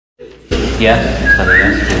Yes?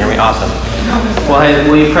 Yes? Can you hear me? Awesome. Well, hey,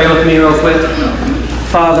 will you pray with me real quick?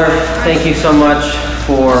 Father, thank you so much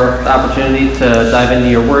for the opportunity to dive into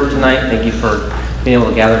your word tonight. Thank you for being able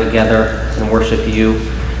to gather together and worship you.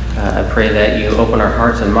 I pray that you open our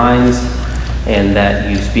hearts and minds and that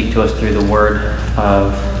you speak to us through the word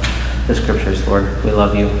of the scriptures, Lord. We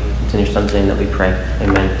love you. It's in your son's name that we pray.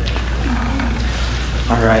 Amen.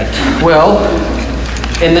 All right. Well,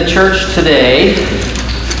 in the church today,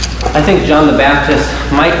 I think John the Baptist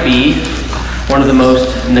might be one of the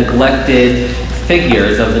most neglected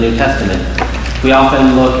figures of the New Testament. We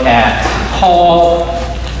often look at Paul,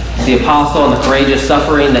 the apostle, and the courageous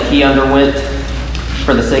suffering that he underwent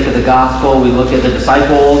for the sake of the gospel. We look at the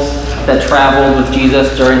disciples that traveled with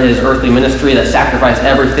Jesus during his earthly ministry, that sacrificed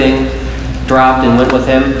everything, dropped and went with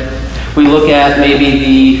him. We look at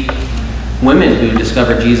maybe the women who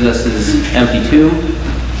discovered Jesus' empty tomb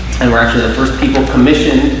and were actually the first people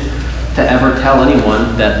commissioned to ever tell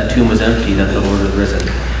anyone that the tomb was empty, that the Lord had risen.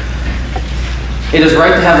 It is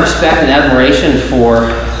right to have respect and admiration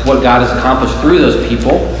for what God has accomplished through those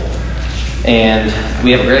people. And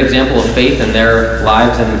we have a great example of faith in their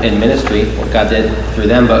lives and ministry, what God did through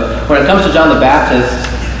them. But when it comes to John the Baptist,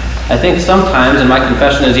 I think sometimes, and my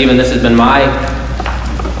confession is even this has been my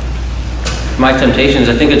temptations,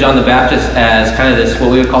 I think of John the Baptist as kind of this,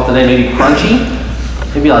 what we would call today, maybe crunchy.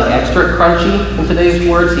 Maybe like extra crunchy in today's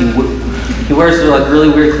words. He wears like really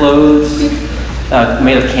weird clothes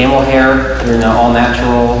made of camel hair, all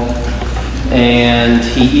natural. And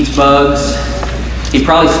he eats bugs. He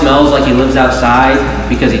probably smells like he lives outside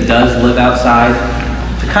because he does live outside.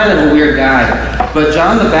 It's kind of a weird guy. But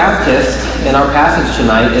John the Baptist in our passage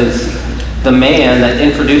tonight is the man that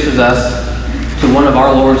introduces us to one of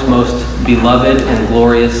our Lord's most beloved and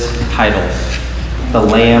glorious titles, the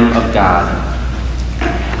Lamb of God.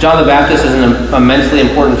 John the Baptist is an immensely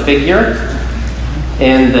important figure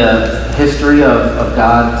in the history of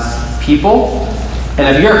God's people.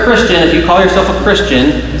 And if you're a Christian, if you call yourself a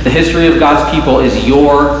Christian, the history of God's people is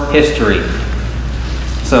your history.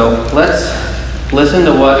 So let's listen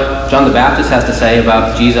to what John the Baptist has to say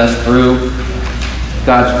about Jesus through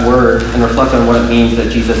God's Word and reflect on what it means that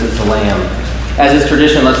Jesus is the Lamb. As is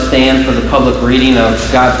tradition, let's stand for the public reading of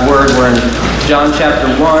God's Word. We're in John chapter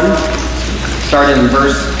 1. Starting in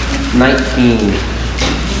verse 19.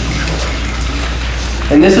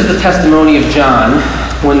 And this is the testimony of John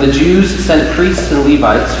when the Jews sent priests and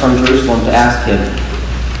Levites from Jerusalem to ask him,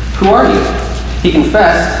 "Who are you?" He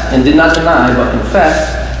confessed and did not deny, but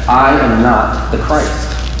confessed, "I am not the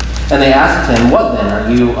Christ." And they asked him, "What then? Are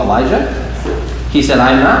you Elijah?" He said,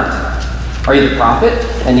 "I am not." "Are you the prophet?"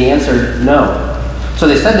 And he answered, "No." So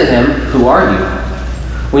they said to him, "Who are you?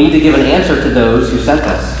 We need to give an answer to those who sent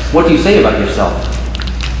us. What do you say about yourself?"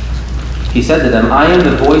 He said to them, "I am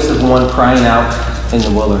the voice of one crying out in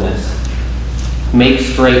the wilderness. Make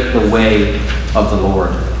straight the way of the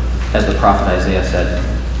Lord," as the prophet Isaiah said.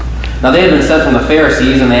 Now they had been sent from the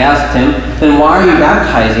Pharisees, and they asked him, "Then why are you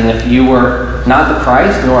baptizing if you were not the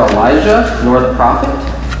Christ, nor Elijah, nor the prophet?"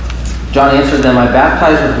 John answered them, "I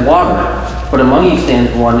baptize with water, but among you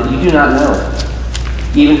stands one that you do not know.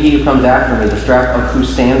 Even he who comes after me, the strap of whose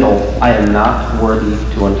sandal I am not worthy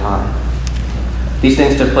to untie." These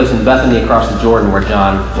things took place in Bethany across the Jordan where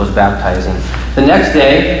John was baptizing. The next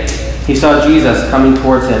day, he saw Jesus coming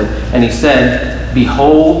towards him, and he said,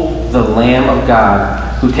 "Behold the Lamb of God,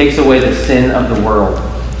 who takes away the sin of the world.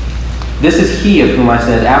 This is he of whom I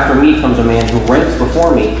said, 'After me comes a man who ranks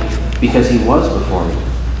before me, because he was before me.'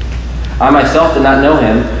 I myself did not know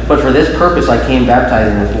him, but for this purpose I came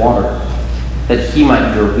baptizing with water, that he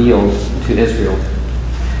might be revealed to Israel."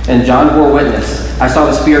 And John bore witness, "I saw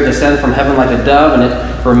the Spirit descend from heaven like a dove, and it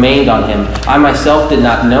remained on him. I myself did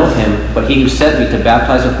not know him, but he who sent me to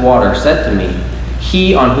baptize with water said to me,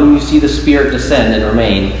 'He on whom you see the Spirit descend and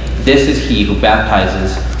remain, this is he who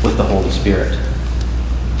baptizes with the Holy Spirit.'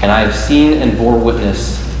 And I have seen and bore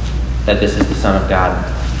witness that this is the Son of God."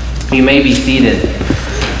 You may be seated.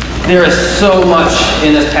 There is so much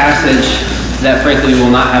in this passage that frankly we will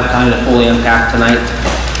not have time to fully unpack tonight.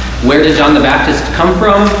 Where did John the Baptist come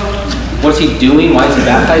from? What's he doing? Why is he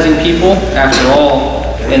baptizing people? After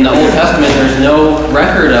all, in the Old Testament, there's no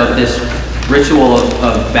record of this ritual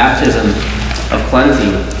of baptism, of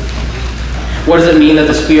cleansing. What does it mean that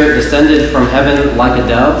the Spirit descended from heaven like a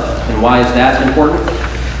dove? And why is that important?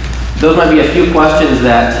 Those might be a few questions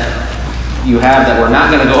that you have that we're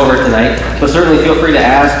not going to go over tonight, but certainly feel free to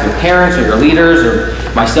ask your parents or your leaders or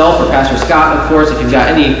myself or Pastor Scott, of course, if you've got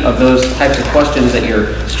any of those types of questions that you're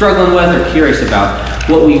struggling with or curious about.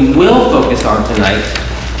 What we will focus on tonight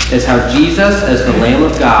is how Jesus, as the Lamb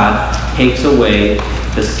of God, takes away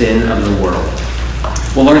the sin of the world.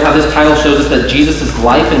 We'll learn how this title shows us that Jesus'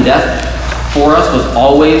 life and death for us was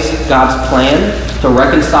always God's plan to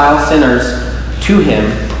reconcile sinners to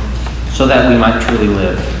him so that we might truly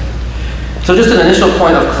live. So just an initial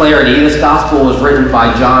point of clarity, this gospel was written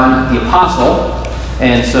by John the Apostle,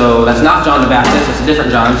 and so that's not John the Baptist, it's a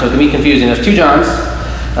different John, so it can be confusing. There's two Johns,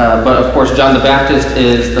 but of course John the Baptist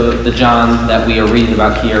is the John that we are reading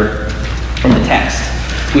about here in the text.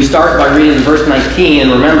 We start by reading verse 19,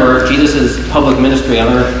 and remember, Jesus' public ministry on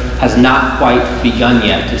earth has not quite begun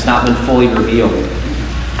yet. It's not been fully revealed.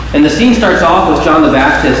 And the scene starts off with John the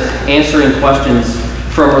Baptist answering questions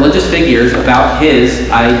from religious figures about his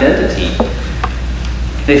identity.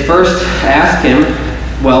 They first ask him,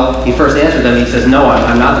 he first answered them, he says, "No,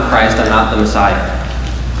 I'm not the Christ, I'm not the Messiah."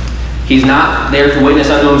 He's not there to witness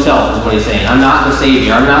unto himself, is what he's saying. I'm not the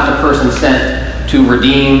Savior. I'm not the person sent to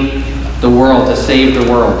redeem the world, to save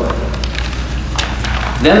the world.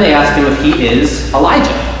 Then they ask him if he is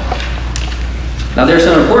Elijah. Now there's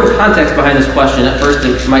some important context behind this question. At first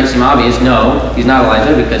it might seem obvious. No, he's not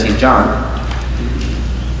Elijah because he's John.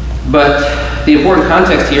 But the important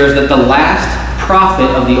context here is that the last prophet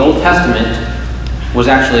of the Old Testament was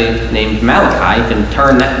actually named Malachi. You can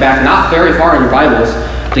turn that back not very far in your Bibles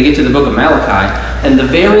to get to the book of Malachi. And the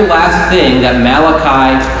very last thing that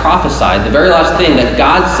Malachi prophesied, the very last thing that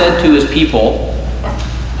God said to his people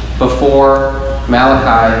before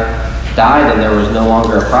Malachi died and there was no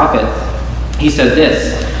longer a prophet, he said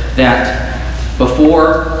this, that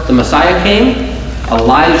before the Messiah came,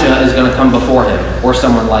 Elijah is going to come before him, or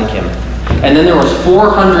someone like him. And then there was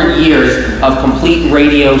 400 years of complete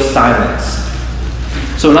radio silence.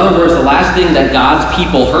 So in other words, the last thing that God's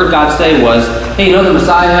people heard God say was, hey, you know the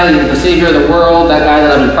Messiah, the Savior of the world, that guy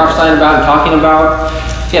that I've been prophesying about and talking about?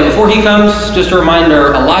 Yeah, before he comes, just a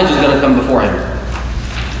reminder, Elijah's going to come before him.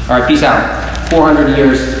 All right, peace out. 400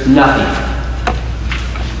 years, nothing.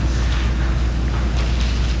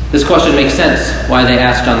 This question makes sense, why they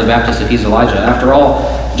asked John the Baptist if he's Elijah. After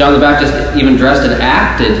all, John the Baptist even dressed and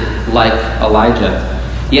acted like Elijah.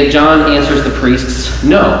 Yet John answers the priests,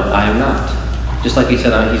 no, I am not. Just like he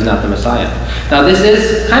said, he's not the Messiah. Now this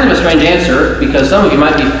is kind of a strange answer because some of you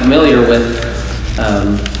might be familiar with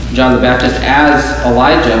John the Baptist as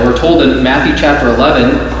Elijah. We're told in Matthew chapter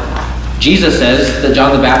 11, Jesus says that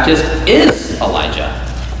John the Baptist is Elijah,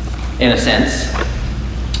 in a sense.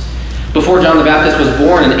 Before John the Baptist was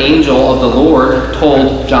born, an angel of the Lord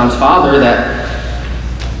told John's father that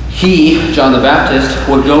he, John the Baptist,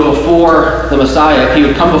 would go before the Messiah. He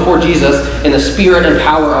would come before Jesus in the spirit and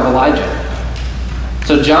power of Elijah.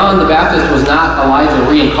 So John the Baptist was not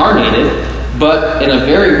Elijah reincarnated, but in a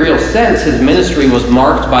very real sense, his ministry was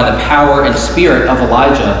marked by the power and spirit of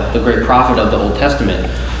Elijah, the great prophet of the Old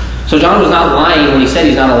Testament. So John was not lying when he said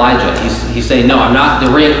he's not Elijah. He's saying, no, I'm not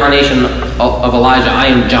the reincarnation of Elijah. I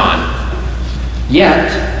am John.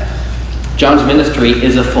 Yet, John's ministry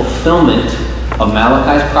is a fulfillment of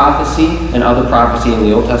Malachi's prophecy and other prophecy in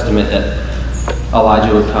the Old Testament that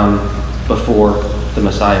Elijah would come before the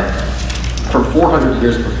Messiah, from 400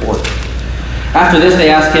 years before. After this, they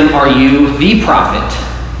ask him, are you the prophet?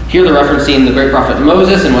 Here they're referencing the great prophet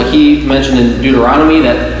Moses and what he mentioned in Deuteronomy,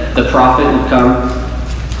 that the prophet would come.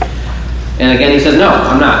 And again, he says, no,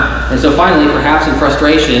 I'm not. And so finally, perhaps in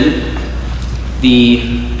frustration,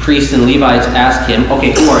 the priests and Levites ask him,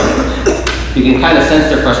 okay, who are you? You can kind of sense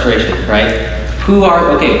their frustration, right?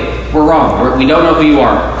 Okay, we're wrong. We don't know who you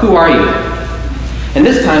are. Who are you? And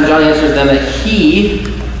this time, John answers them that he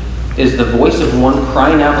is the voice of one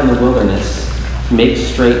crying out in the wilderness, make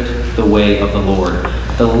straight the way of the Lord.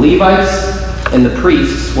 The Levites and the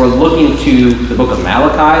priests were looking to the book of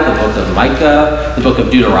Malachi, the book of Micah, the book of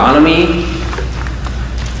Deuteronomy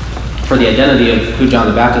for the identity of who John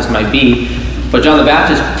the Baptist might be. But John the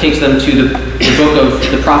Baptist takes them to the book of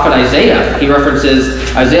the prophet Isaiah. He references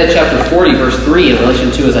Isaiah chapter 40, verse 3 in relation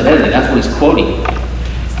to his identity. That's what he's quoting.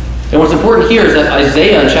 And what's important here is that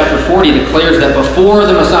Isaiah in chapter 40 declares that before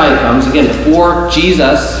the Messiah comes, again, before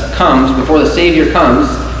Jesus comes, before the Savior comes,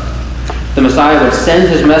 the Messiah would send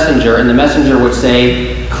his messenger, and the messenger would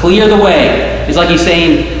say, clear the way. It's like he's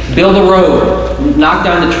saying, build a road, knock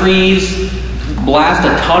down the trees, blast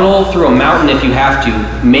a tunnel through a mountain if you have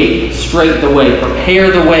to, make straight the way, prepare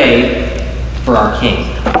the way for our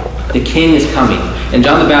King. The King is coming. And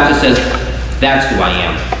John the Baptist says, that's who I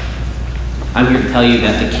am. I'm here to tell you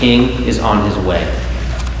that the King is on his way.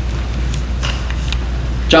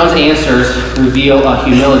 John's answers reveal a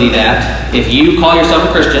humility that if you call yourself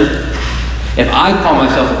a Christian, if I call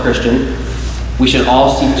myself a Christian, we should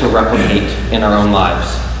all seek to replicate in our own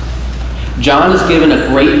lives. John is given a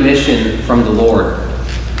great mission from the Lord.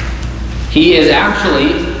 He is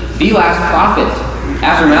actually the last prophet.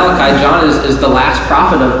 After Malachi, John is the last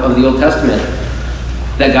prophet of the Old Testament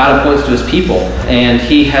that God appoints to his people. And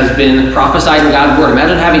he has been prophesied in God's Word.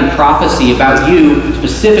 Imagine having prophecy about you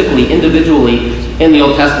specifically, individually, in the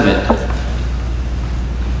Old Testament.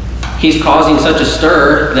 He's causing such a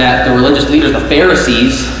stir that the religious leaders, the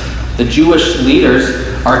Pharisees, the Jewish leaders,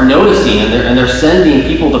 are noticing, and they're sending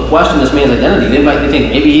people to question this man's identity. They might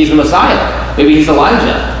think maybe he's the Messiah. Maybe he's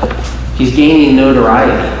Elijah. He's gaining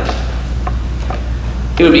notoriety.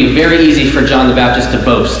 It would be very easy for John the Baptist to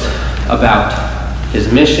boast about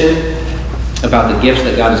his mission, about the gifts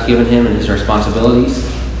that God has given him and his responsibilities.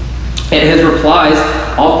 And his replies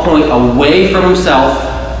all point away from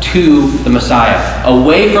himself to the Messiah,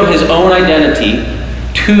 away from his own identity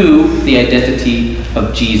to the identity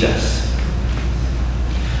of Jesus.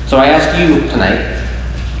 So I ask you tonight,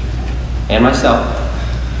 and myself,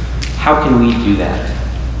 how can we do that?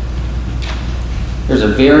 There's a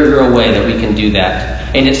very real way that we can do that.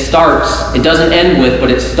 And it doesn't end with,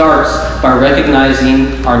 but it starts by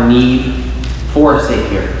recognizing our need for a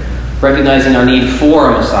Savior, recognizing our need for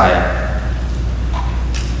a Messiah,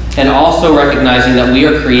 and also recognizing that we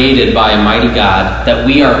are created by a mighty God, that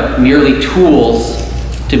we are merely tools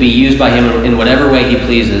to be used by him in whatever way he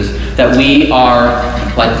pleases, that we are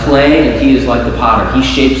like clay and he is like the potter. He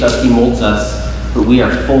shapes us, he molds us, but we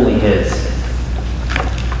are fully his.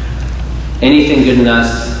 Anything good in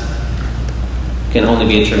us can only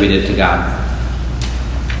be attributed to God.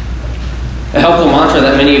 A helpful mantra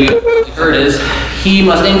that many of you have heard is, he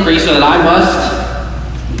must increase so that I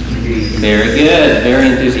must decrease. Very good. Very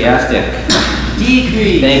enthusiastic.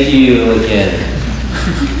 Decrease. Thank you again.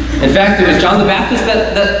 In fact, it was John the Baptist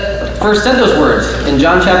that first said those words in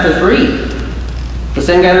John chapter 3. The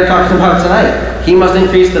same guy they're talking about tonight. He must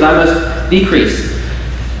increase that I must decrease.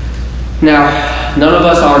 Now, none of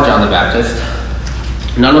us are John the Baptist.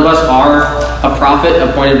 None of us are a prophet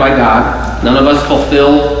appointed by God. None of us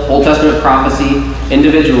fulfill Old Testament prophecy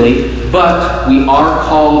individually, but we are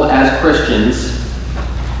called as Christians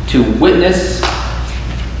to witness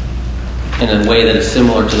in a way that is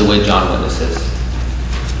similar to the way John witnesses.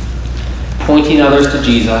 Pointing others to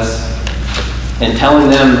Jesus and telling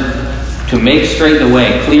them to make straight the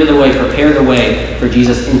way, clear the way, prepare the way for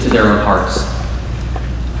Jesus into their own hearts.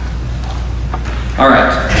 All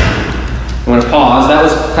right. I'm going to pause. That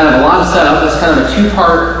was kind of a lot of setup. That's kind of a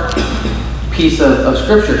two-part piece of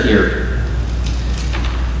Scripture here.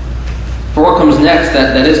 For what comes next,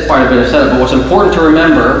 that is quite a bit of setup. But what's important to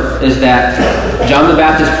remember is that John the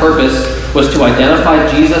Baptist's purpose was to identify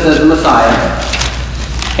Jesus as the Messiah.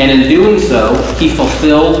 And in doing so, he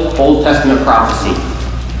fulfilled Old Testament prophecy.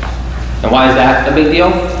 And why is that a big deal?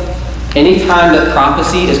 Anytime that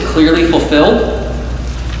prophecy is clearly fulfilled,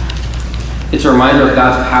 it's a reminder of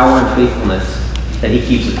God's power and faithfulness, that he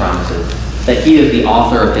keeps his promises, that he is the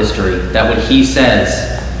author of history, that what he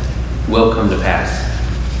says will come to pass.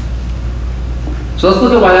 So let's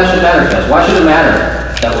look at why that should matter to us. Why should it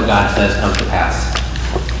matter that what God says comes to pass?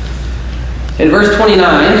 In verse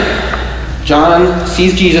 29, John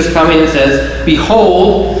sees Jesus coming and says,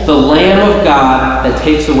 "Behold, the Lamb of God that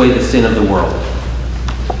takes away the sin of the world."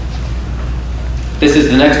 This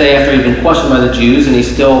is the next day after he'd been questioned by the Jews, and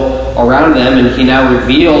he's still around them, and he now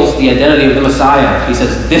reveals the identity of the Messiah. He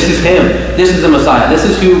says, this is him. This is the Messiah. This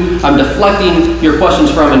is who I'm deflecting your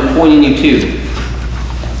questions from and pointing you to.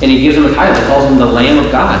 And he gives him a title. He calls him the Lamb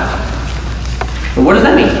of God. But what does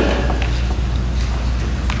that mean?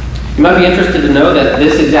 You might be interested to know that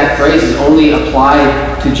this exact phrase is only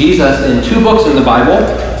applied to Jesus in 2 books in the Bible,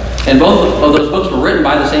 and both of those books were written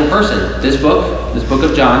by the same person. This book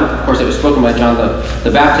of John, of course it was spoken by John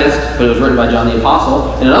the Baptist, but it was written by John the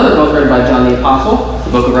Apostle. And another book written by John the Apostle,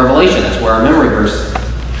 the book of Revelation. That's where our memory verse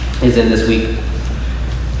is in this week.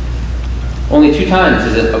 Only 2 times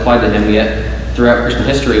is it applied to him, yet throughout Christian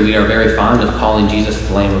history we are very fond of calling Jesus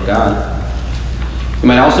the Lamb of God. You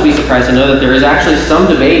might also be surprised to know that there is actually some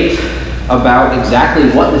debate about exactly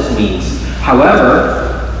what this means.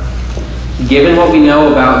 However, given what we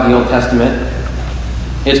know about the Old Testament,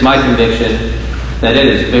 it's my conviction that it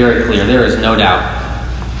is very clear, there is no doubt,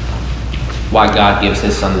 why God gives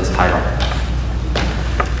his son this title.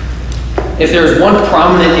 If there's one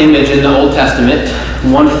prominent image in the Old Testament,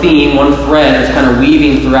 one theme, one thread that's kind of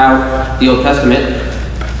weaving throughout the Old Testament,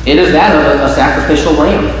 it is that of a sacrificial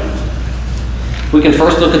lamb. We can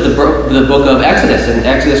first look at the book of Exodus. In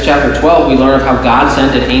Exodus chapter 12, we learn of how God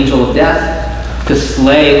sent an angel of death to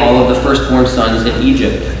slay all of the firstborn sons in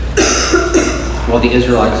Egypt while the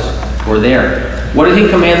Israelites were there. What did he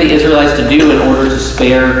command the Israelites to do in order to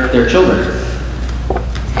spare their children?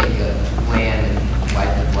 Take a lamb and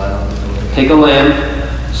wipe the blood on the door. take a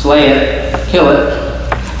lamb, slay it, kill it,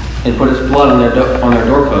 and put its blood on their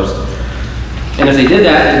doorpost. And if they did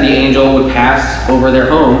that, the angel would pass over their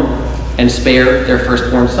home and spare their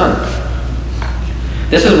firstborn son.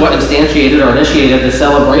 This is what instantiated or initiated the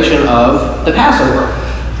celebration of the Passover,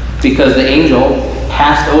 because the angel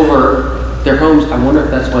passed over their homes. I wonder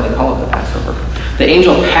if that's why they call it the Passover. The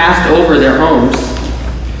angel passed over their homes,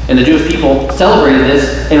 and the Jewish people celebrated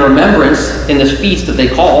this in remembrance in this feast that they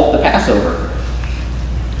call the Passover.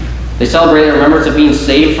 They celebrated in remembrance of being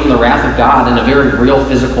saved from the wrath of God in a very real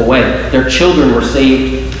physical way. Their children were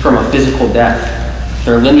saved from a physical death.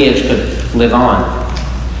 Their lineage could live on.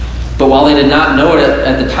 But while they did not know it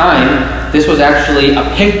at the time, this was actually a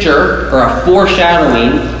picture or a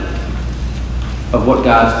foreshadowing of what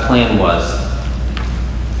God's plan was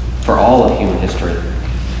for all of human history.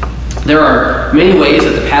 There are many ways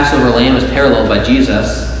that the Passover lamb is paralleled by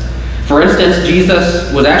Jesus. For instance,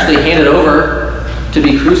 Jesus was actually handed over to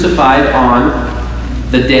be crucified on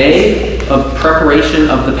the day of preparation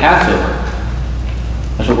of the Passover.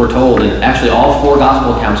 That's what we're told. And actually all 4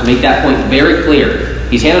 gospel accounts make that point very clear.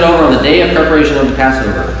 He's handed over on the day of preparation of the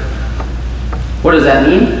Passover. What does that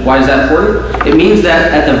mean? Why is that important? It means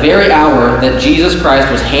that at the very hour that Jesus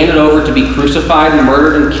Christ was handed over to be crucified and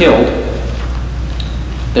murdered and killed,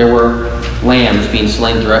 there were lambs being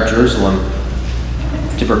slain throughout Jerusalem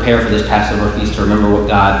to prepare for this Passover feast, to remember what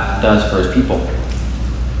God does for his people.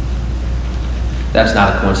 That's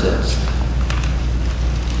not a coincidence.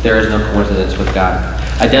 There is no coincidence with God.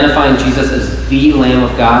 Identifying Jesus as the Lamb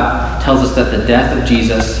of God tells us that the death of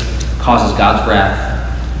Jesus causes God's wrath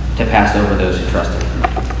to pass over those who trust him.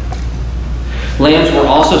 Lambs were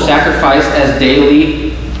also sacrificed as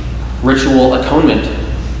daily ritual atonement.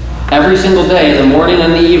 Every single day, in the morning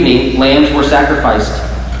and the evening, lambs were sacrificed,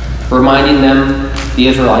 reminding them, the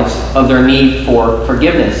Israelites, of their need for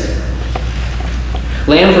forgiveness.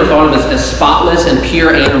 Lambs were thought of as spotless and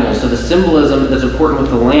pure animals. So the symbolism that's important with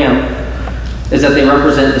the lamb is that they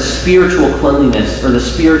represent the spiritual cleanliness or the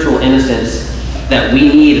spiritual innocence that we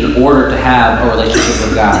need in order to have a relationship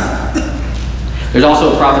with God. There's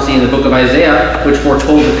also a prophecy in the book of Isaiah which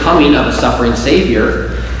foretold the coming of a suffering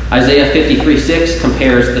Savior. Isaiah 53:6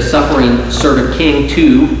 compares the suffering servant king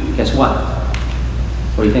to, guess what?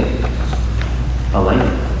 What do you think? A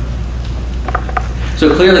lamb.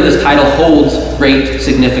 So clearly this title holds great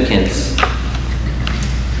significance.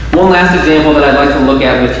 One last example that I'd like to look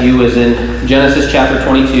at with you is in Genesis chapter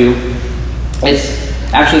 22. It's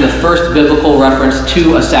actually the first biblical reference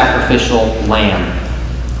to a sacrificial lamb.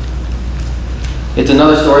 It's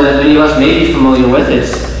another story that many of us may be familiar with.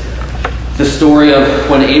 It's the story of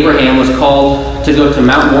when Abraham was called to go to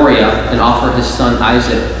Mount Moriah and offer his son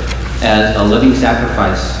Isaac as a living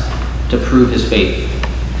sacrifice to prove his faith.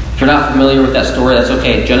 If you're not familiar with that story, that's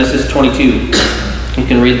okay. Genesis 22. You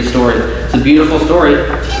can read the story. It's a beautiful story.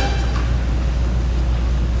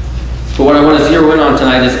 But what I want to zero in on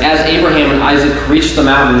tonight is as Abraham and Isaac reached the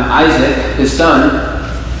mountain, Isaac, his son,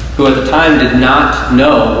 who at the time did not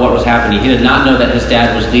know what was happening, he did not know that his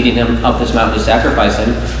dad was leading him up this mountain to sacrifice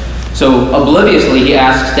him. So obliviously he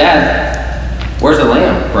asks, Dad, where's the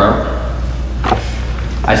lamb, bro?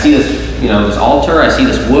 I see this, this altar, I see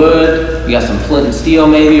this wood, we got some flint and steel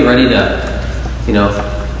maybe, ready to,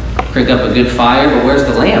 crank up a good fire, but where's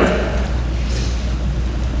the lamb?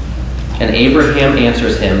 And Abraham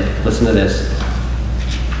answers him, listen to this,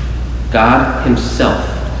 God himself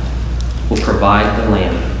will provide the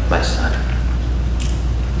lamb, my son.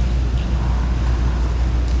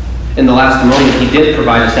 In the last moment, he did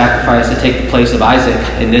provide a sacrifice to take the place of Isaac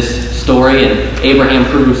in this story, and Abraham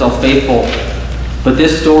proved himself faithful. But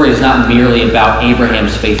this story is not merely about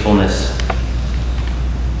Abraham's faithfulness.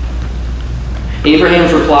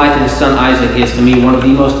 Abraham's reply to his son Isaac is, to me, one of the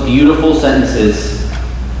most beautiful sentences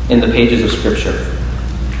in the pages of Scripture.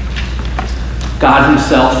 God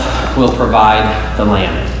himself will provide the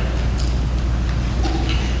lamb.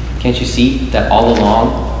 Can't you see that all along,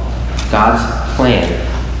 God's plan,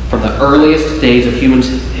 from the earliest days of human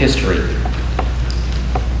history,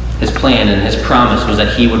 his plan and his promise was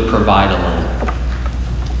that he would provide a lamb.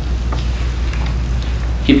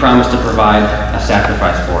 He promised to provide a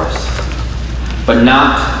sacrifice for us, but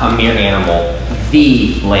not a mere animal,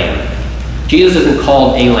 the lamb. Jesus isn't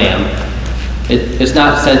called a lamb. It's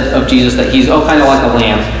not said of Jesus that he's, kind of like a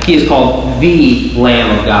lamb. He is called the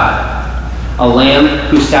Lamb of God. A lamb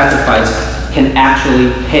whose sacrifice can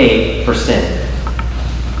actually pay for sin.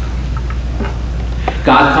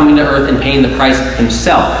 God coming to earth and paying the price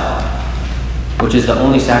himself, which is the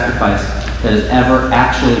only sacrifice that has ever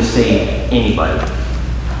actually saved anybody.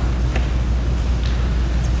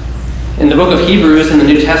 In the book of Hebrews in the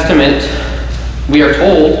New Testament, we are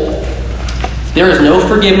told there is no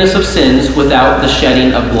forgiveness of sins without the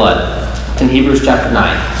shedding of blood. In Hebrews chapter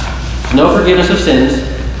 9. No forgiveness of sins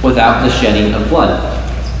without the shedding of blood.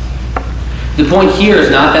 The point here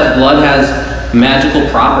is not that blood has magical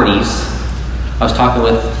properties. I was talking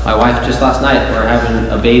with my wife just last night. We're having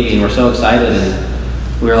a baby and we're so excited,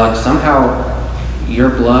 and we were like, somehow your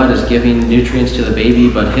blood is giving nutrients to the baby,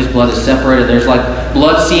 but his blood is separated. There's like,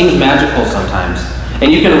 blood seems magical sometimes.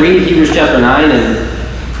 And you can read Hebrews chapter 9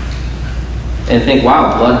 and think,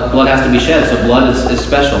 wow, blood has to be shed, so blood is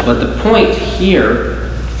special. But the point here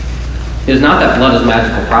is not that blood has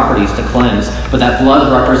magical properties to cleanse, but that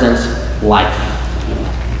blood represents life.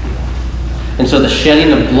 And so the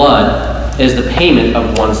shedding of blood is the payment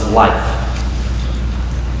of one's life.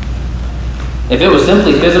 If it was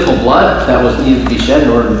simply physical blood that was needed to be shed in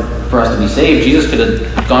order for us to be saved, Jesus could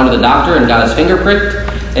have gone to the doctor and got his finger pricked,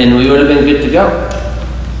 and we would have been good to go.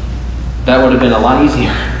 That would have been a lot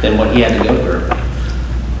easier than what he had to go through.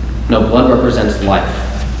 No, blood represents life.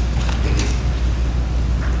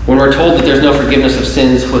 When we're told that there's no forgiveness of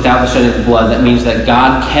sins without the shedding of blood, that means that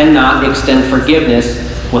God cannot extend forgiveness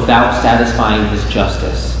without satisfying his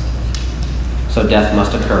justice. So death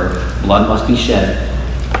must occur. Blood must be shed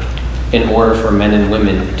in order for men and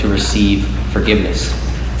women to receive forgiveness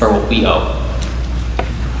for what we owe.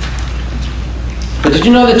 But did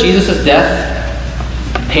you know that Jesus' death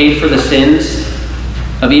paid for the sins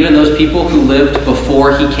of even those people who lived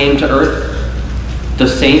before he came to earth? The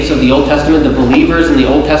saints of the Old Testament, the believers in the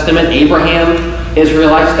Old Testament, Abraham,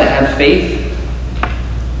 Israelites that had faith.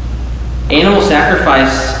 Animal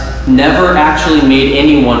sacrifice never actually made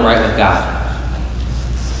anyone right with God.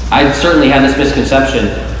 I certainly had this misconception,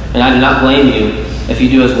 and I do not blame you if you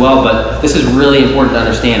do as well, but this is really important to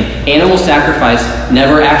understand. Animal sacrifice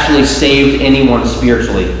never actually saved anyone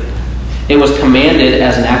spiritually. It was commanded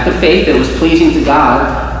as an act of faith. It was pleasing to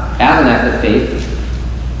God as an act of faith.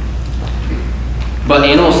 But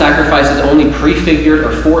animal sacrifices only prefigured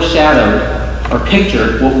or foreshadowed or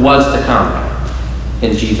pictured what was to come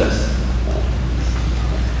in Jesus.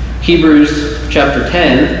 Hebrews chapter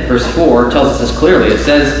 10, verse 4 tells us this clearly. It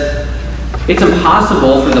says, it's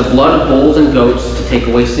impossible for the blood of bulls and goats to take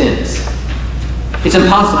away sins. It's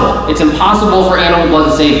impossible. It's impossible for animal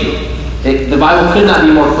blood to save you. The Bible could not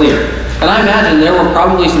be more clear. And I imagine there were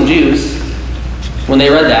probably some Jews when they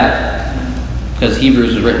read that, because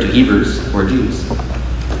Hebrews was written to Hebrews who were Jews.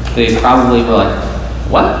 They probably were like,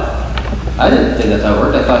 what? I didn't think that's how it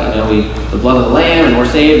worked. I thought, the blood of the lamb and we're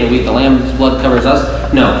saved, and the lamb's blood covers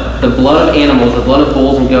us. No, the blood of animals, the blood of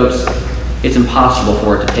bulls and goats, it's impossible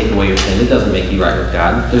for it to take away your sin. It doesn't make you right with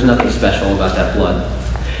God. There's nothing special about that blood.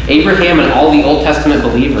 Abraham and all the Old Testament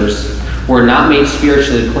believers were not made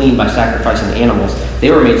spiritually clean by sacrificing animals. They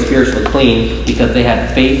were made spiritually clean because they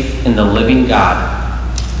had faith in the living God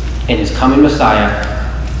and his coming Messiah,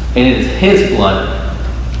 and it is his blood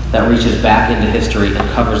that reaches back into history and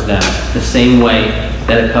covers them the same way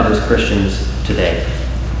that it covers Christians today.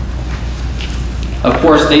 Of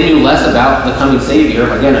course, they knew less about the coming Savior.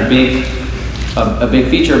 Again, a big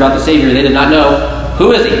feature about the Savior. They did not know,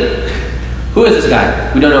 who is he? Who is this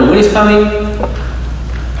guy? We don't know when he's coming.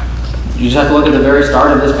 You just have to look at the very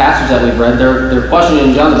start of this passage that we've read. They're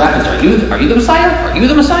questioning John the Baptist. Are you the Messiah? Are you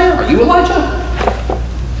the Messiah? Are you Elijah?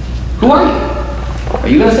 Who are you? Are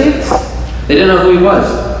you going to save us? They didn't know who he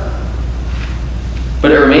was.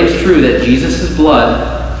 But it remains true that Jesus'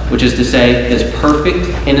 blood, which is to say his perfect,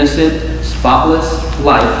 innocent, spotless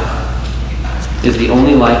life, is the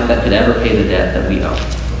only life that could ever pay the debt that we owe.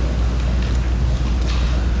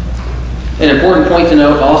 An important point to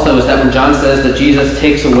note also is that when John says that Jesus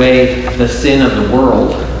takes away the sin of the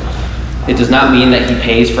world, it does not mean that he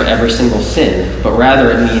pays for every single sin, but rather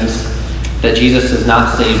it means that Jesus does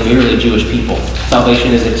not save merely Jewish people.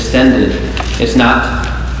 Salvation is extended. It's not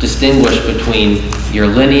distinguished between your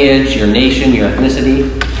lineage, your nation, your ethnicity.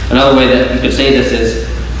 Another way that you could say this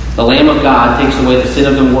is, the Lamb of God takes away the sin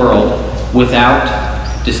of the world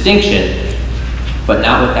without distinction, but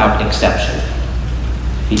not without exception.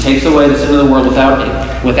 He takes away the sin of the world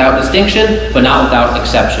without distinction, but not without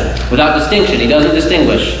exception. Without distinction, he doesn't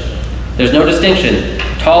distinguish. There's no distinction.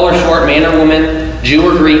 Tall or short, man or woman, Jew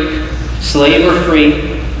or Greek, slave or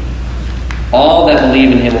free, all that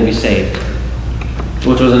believe in him will be saved.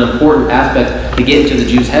 Which was an important aspect to get into the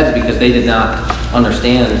Jews' heads because they did not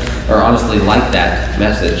understand or honestly like that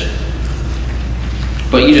message.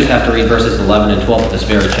 But you just have to read verses 11 and 12 of this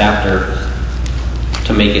very chapter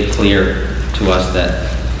to make it clear to us that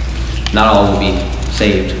not all will be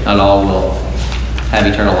saved. Not all will have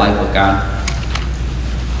eternal life with God.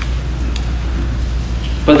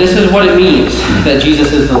 But this is what it means that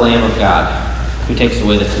Jesus is the Lamb of God who takes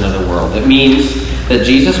away the sin of the world. It means that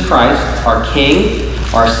Jesus Christ, our King,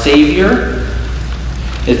 our Savior,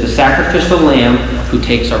 is the sacrificial Lamb who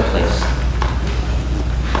takes our place.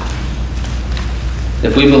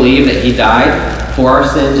 If we believe that he died for our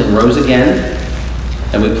sins and rose again,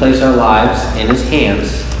 and we place our lives in his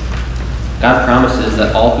hands, God promises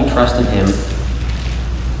that all who trust in him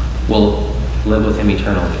will live with him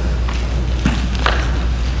eternally.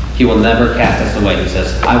 He will never cast us away. He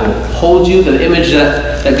says, I will hold you, the image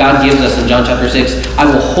that God gives us in John chapter 6, I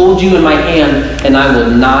will hold you in my hand and I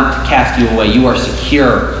will not cast you away. You are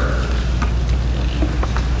secure.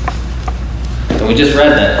 And we just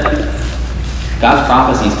read that God's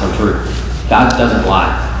prophecies come true. God doesn't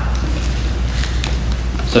lie.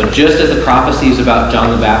 So just as the prophecies about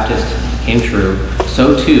John the Baptist came true,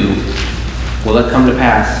 so too will it come to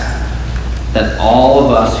pass that all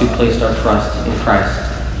of us who placed our trust in Christ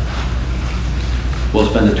will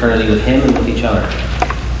spend eternity with him and with each other.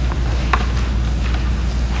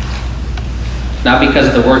 Not because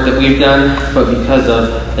of the work that we've done, but because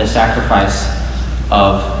of the sacrifice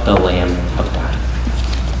of the Lamb of God.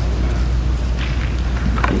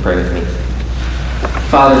 And pray with me.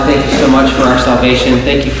 Father, thank you so much for our salvation.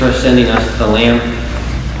 Thank you for sending us the Lamb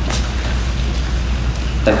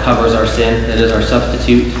that covers our sin, that is our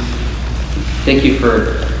substitute. Thank you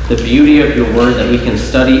for the beauty of your word that we can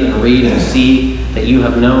study and read and see, that you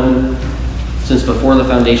have known since before the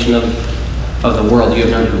foundation of the world. You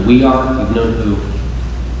have known who we are. You've known who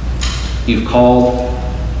you've called.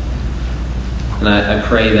 And I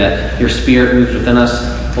pray that your Spirit moves within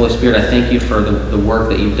us. Holy Spirit, I thank you for the work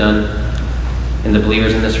that you've done in the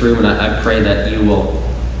believers in this room. And I pray that you will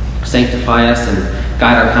sanctify us and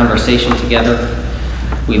guide our conversation together.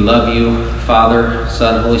 We love you, Father,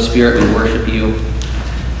 Son, Holy Spirit. We worship you.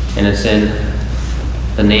 And it's in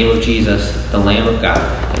the name of Jesus, the Lamb of God,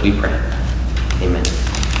 that we pray. Amen.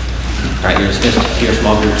 All right, you're dismissed to your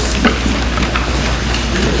small groups.